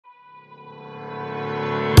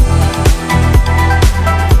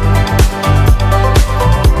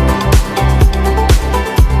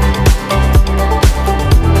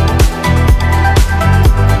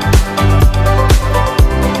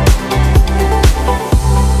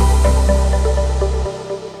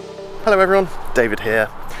Hello everyone, David here.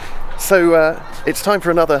 So it's time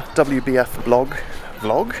for another WBF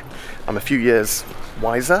vlog. I'm a few years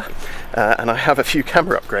wiser and I have a few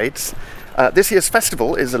camera upgrades. This year's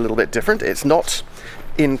festival is a little bit different. It's not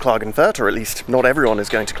in Klagenfurt, or at least not everyone is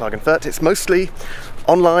going to Klagenfurt. It's mostly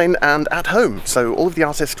online and at home. So all of the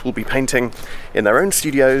artists will be painting in their own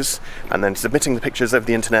studios and then submitting the pictures over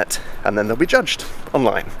the internet, and then they'll be judged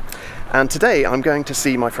online. And today I'm going to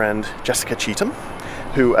see my friend Jessica Cheetham,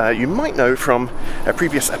 who you might know from a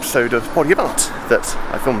previous episode of Body of Art that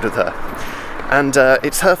I filmed with her. And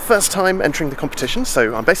it's her first time entering the competition,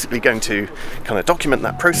 so I'm basically going to kind of document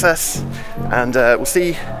that process, and we'll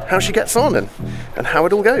see how she gets on and how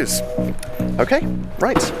it all goes. Okay,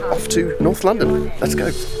 right, off to North London. Let's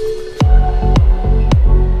go.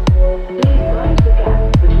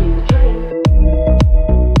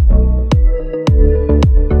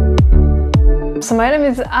 So my name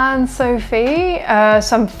is Sophie,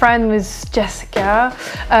 so I'm friend with Jessica.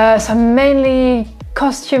 So I'm mainly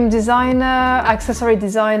costume designer, accessory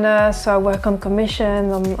designer, so I work on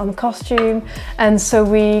commission, on costume, and so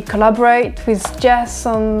we collaborate with Jess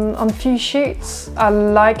on few shoots. I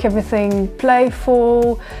like everything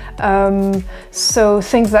playful, so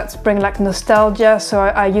things that bring like nostalgia, so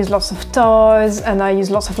I use lots of toys and I use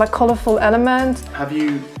lots of like colourful elements. Have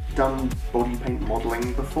you done body paint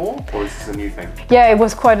modelling before, or is this a new thing? Yeah, it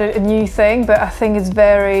was quite a new thing, but I think it's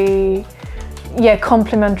very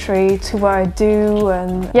complementary to what I do,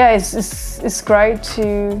 and yeah, it's great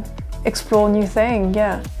to explore new things.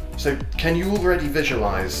 Yeah. So can you already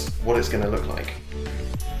visualise what it's going to look like?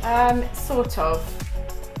 Sort of.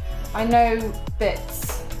 I know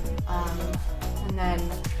bits, and then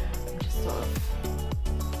I'm just sort of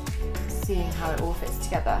seeing how it all fits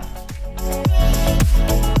together.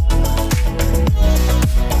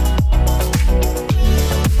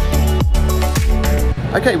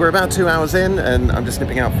 Okay, we're about 2 hours in and I'm just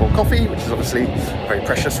nipping out for coffee, which is obviously a very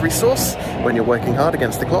precious resource when you're working hard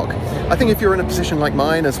against the clock. I think if you're in a position like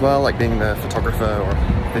mine as well, like being the photographer or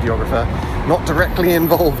videographer, not directly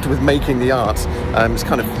involved with making the art, it's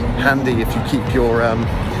kind of handy if you keep your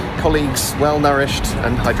colleagues well nourished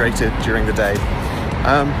and hydrated during the day.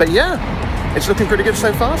 But yeah, it's looking pretty good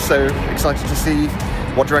so far, so excited to see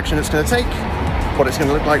what direction it's going to take, what it's going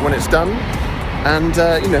to look like when it's done, and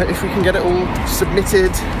you know, if we can get it all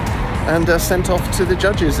submitted and sent off to the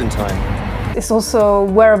judges in time. It's also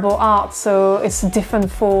wearable art, so it's a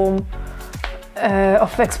different form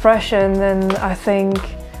of expression, and I think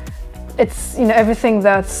it's, you know, everything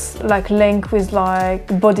that's like linked with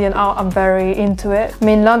like body and art, I'm very into it. I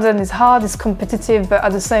mean, London is hard, it's competitive, but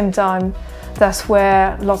at the same time that's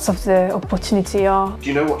where lots of the opportunity are. Do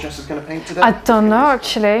you know what Jess is going to paint today? I don't know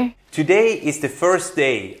actually. Today is the first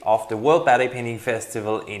day of the World Bodypainting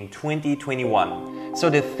Festival in 2021. So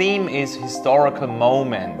the theme is historical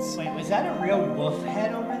moments. Wait, was that a real wolf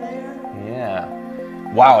head over there?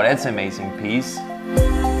 Yeah. Wow, that's an amazing piece.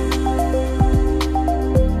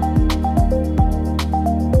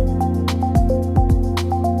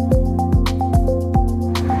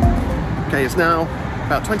 Okay, it's now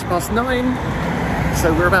about 20 past 9,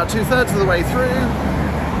 so we're about 2/3 of the way through,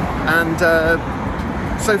 and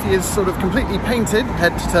Sophie is sort of completely painted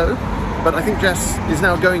head to toe, but I think Jess is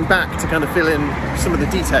now going back to kind of fill in some of the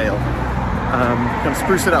detail, kind of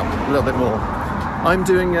spruce it up a little bit more. I'm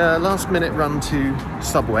doing a last minute run to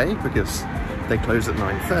Subway because they close at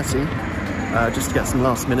 9:30, just to get some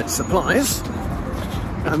last minute supplies,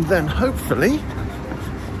 and then hopefully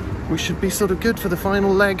we should be sort of good for the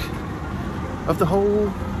final leg of the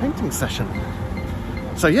whole painting session.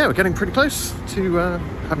 So yeah, we're getting pretty close to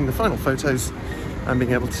having the final photos and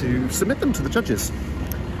being able to submit them to the judges.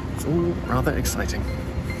 It's all rather exciting.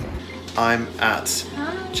 I'm at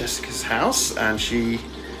Jessica's house and she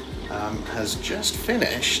has just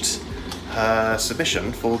finished her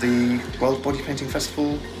submission for the World Bodypainting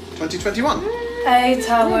Festival 2021. 8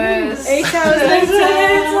 hours. 8 hours later.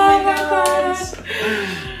 Oh my gosh.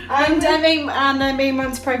 And my main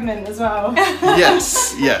one's pregnant as well.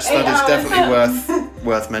 Yes, yes, that is definitely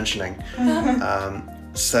worth mentioning.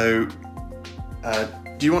 So,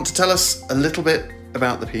 do you want to tell us a little bit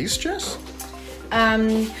about the piece, Jess?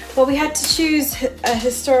 Well, we had to choose a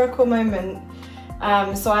historical moment.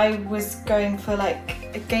 So I was going for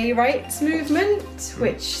like a gay rights movement,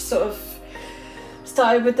 which sort of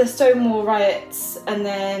started with the Stonewall riots, and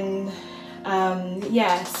then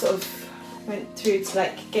yeah, sort of went through to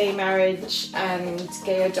like gay marriage and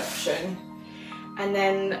gay adoption, and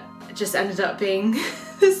then just ended up being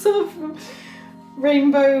this sort of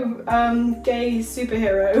rainbow gay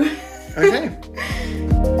superhero. Okay.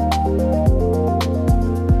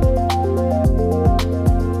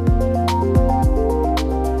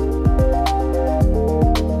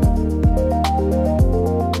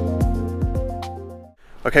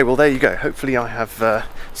 Okay, well there you go. Hopefully I have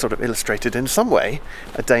sort of illustrated in some way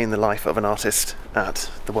a day in the life of an artist at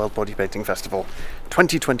the World Bodypainting Festival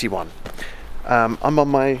 2021. I'm on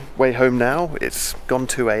my way home now. It's gone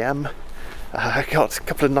 2 AM. I got a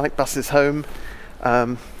couple of night buses home.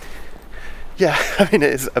 Yeah, I mean,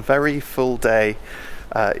 it is a very full day,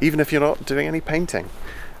 even if you're not doing any painting.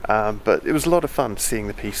 But it was a lot of fun seeing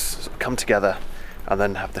the piece come together and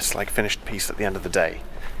then have this like finished piece at the end of the day.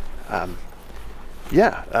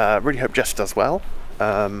 Really hope Jess does well.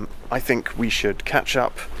 I think we should catch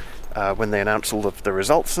up when they announce all of the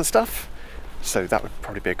results and stuff. So that would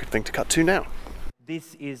probably be a good thing to cut to now.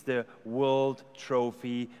 This is the World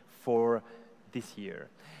Trophy for this year.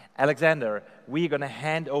 Alexander, we're gonna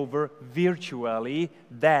hand over virtually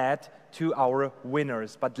that to our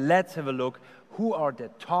winners. But let's have a look. Who are the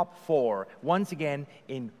top 4? Once again,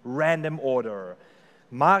 in random order.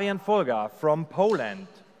 Marian Folga from Poland.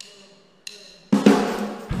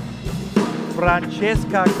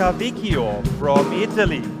 Francesca Cavicchio from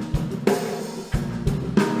Italy.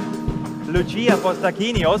 Lucia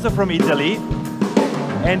Postacchini, also from Italy.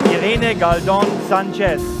 And Irene Galdon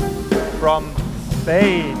Sanchez from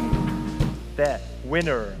Spain. The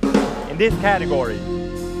winner in this category.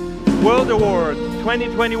 World Award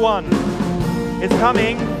 2021 is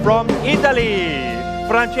coming from Italy.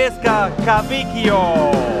 Francesca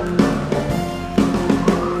Cavicchio.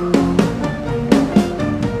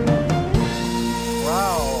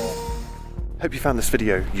 Hope you found this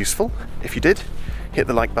video useful. If you did, hit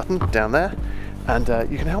the like button down there, and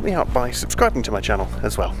you can help me out by subscribing to my channel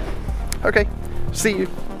as well. Okay, see you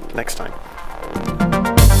next time.